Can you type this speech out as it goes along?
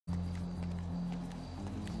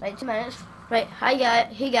Right, 2 minutes. Right,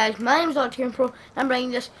 hey guys, my name's Dr. Pro, and I'm bringing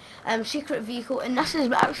this secret vehicle, and this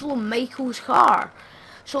is actually Michael's car.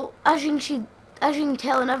 So as you can see, as you can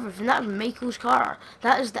tell in everything, that's Michael's car.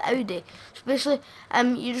 That is the Audi. So basically,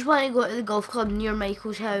 you just want to go to the golf club near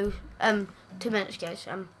Michael's house. 2 minutes, guys.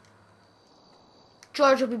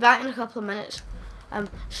 George will be back in a couple of minutes.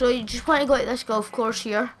 So you just want to go to this golf course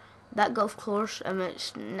here. That golf course.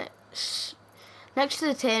 It's next to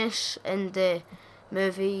the tennis and the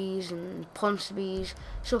movies and Ponsonby's.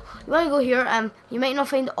 So you want to go here. You might not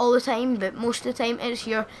find it all the time, but most of the time it's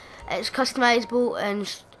here. It's customizable, and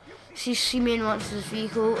see me wants this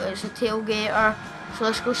vehicle. It's a Tailgater. So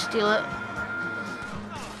let's go steal it.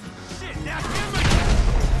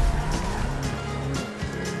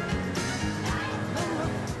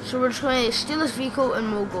 So we're just going to steal this vehicle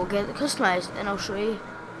and we'll go get it customized, and I'll show you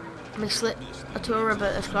a tour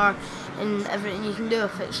about this car and everything you can do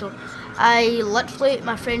with it. So I literally,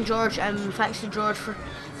 my friend George, thanks to George for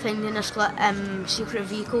finding this secret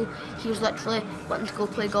vehicle. He was literally wanting to go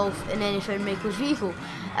play golf, and then he found Michael's vehicle.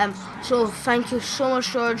 So thank you so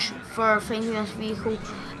much, George, for finding this vehicle.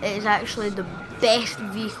 It is actually the best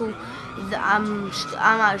vehicle that I'm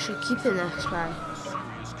actually keeping this, man.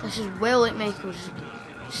 This is well like Michael's.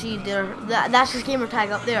 See there, that's his gamer tag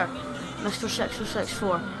up there, Mr.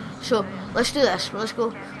 6064. So let's do this. Let's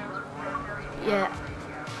go. Yeah.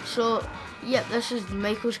 So yep, this is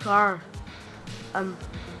Michael's car.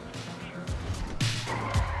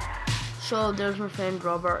 So there's my friend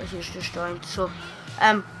Robert. He's just joined. So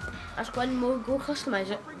let's go ahead and we'll go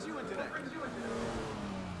customize it.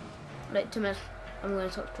 Right, 2 minutes. I'm going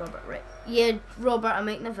to talk to Robert. Right. Yeah, Robert, I'm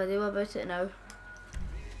making a video about it now.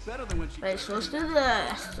 Right, so let's do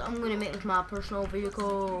this. I'm going to make this my personal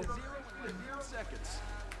vehicle.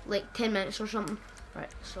 Like 10 minutes or something. Right,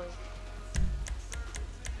 so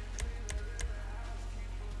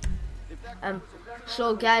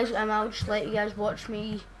so guys, I'll just let you guys watch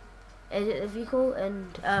me edit the vehicle,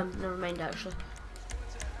 and never mind actually.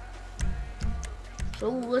 So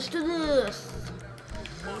let's do this.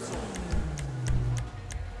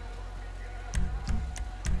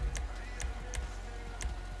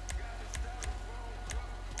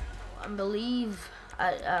 I believe,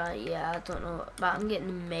 yeah, I don't know, but I'm getting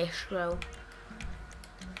the mesh grill.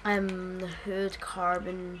 The hood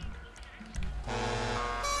carbon.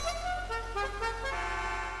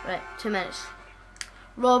 Right, 2 minutes.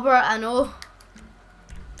 Robert, I know.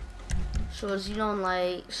 So xenon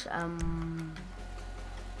lights.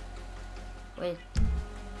 Wait.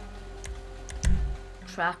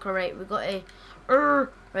 Tracker, right? We got a.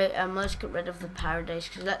 Right. Let's get rid of the paradise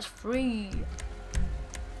because that's free.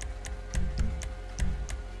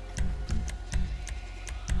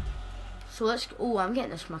 So let's. Oh, I'm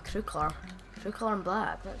getting this for my crew car. Crew car in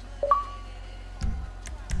black. Let's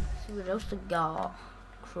see what else we got.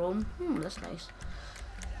 Chrome. That's nice.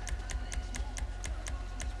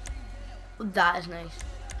 That is nice.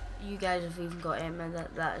 You guys have even got him, and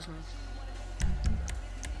that is nice.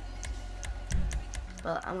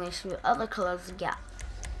 But I'm gonna see what other colours we get.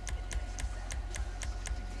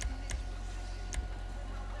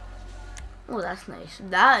 Oh, that's nice.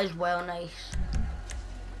 That is well nice.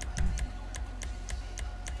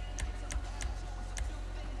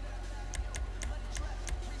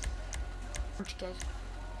 Guys,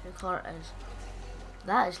 the colour is.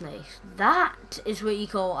 That is nice. That is what you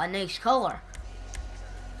call a nice colour.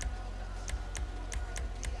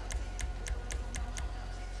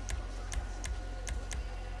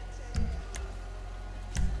 So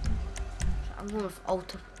I'm going with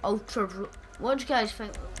ultra blue. What do you guys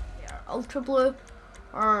think? Ultra blue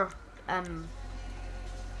or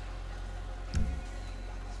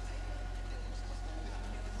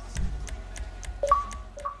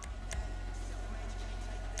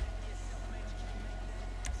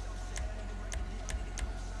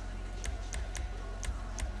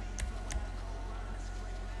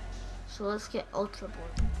So let's get ultra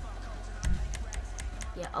blue.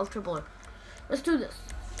 Yeah, ultra blue. Let's do this.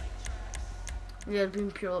 Yeah,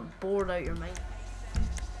 being pure bored out your mind.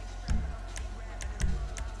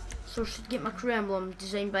 So should get my crew emblem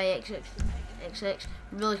designed by XX.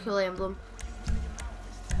 Really cool emblem.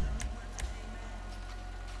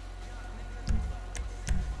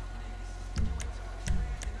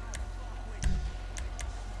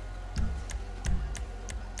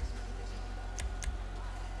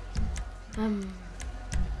 It'll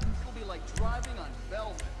be like driving on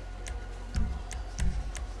velvet.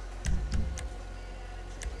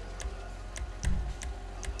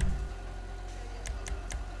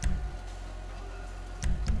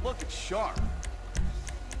 Look, it's sharp.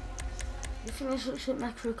 You think this looks like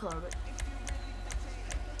my crew car, but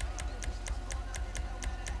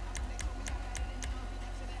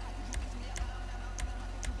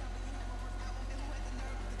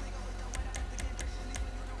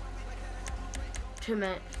 2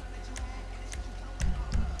 minutes.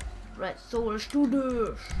 Right, so let's do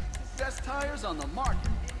this. Best tires on the market.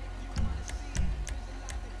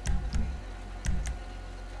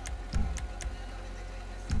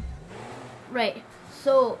 Right,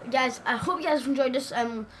 so guys, I hope you guys enjoyed this.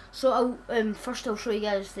 So first I'll show you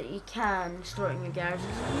guys that you can store it in your garages.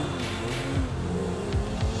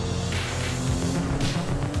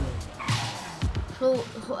 So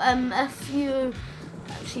if you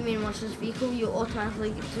see me in one this vehicle, you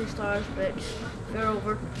automatically get 2 stars, but if you're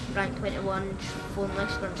over rank 21, phone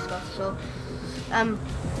lister and stuff. So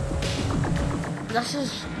this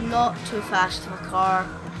is not too fast of a car.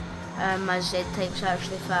 My Z-Type's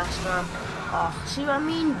actually faster. Oh, see what I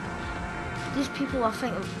mean? These people, I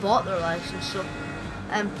think, have bought their license. So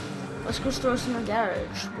let's go store this in the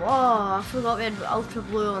garage. Whoa, I forgot we had ultra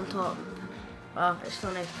blue on top. Oh, it's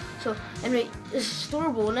so nice. So anyway, this is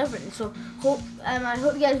storable and everything. So I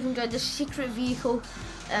hope you guys enjoyed this secret vehicle.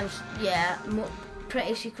 Yeah,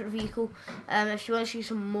 pretty secret vehicle. If you want to see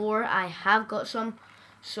some more, I have got some.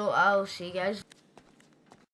 So I'll see you guys.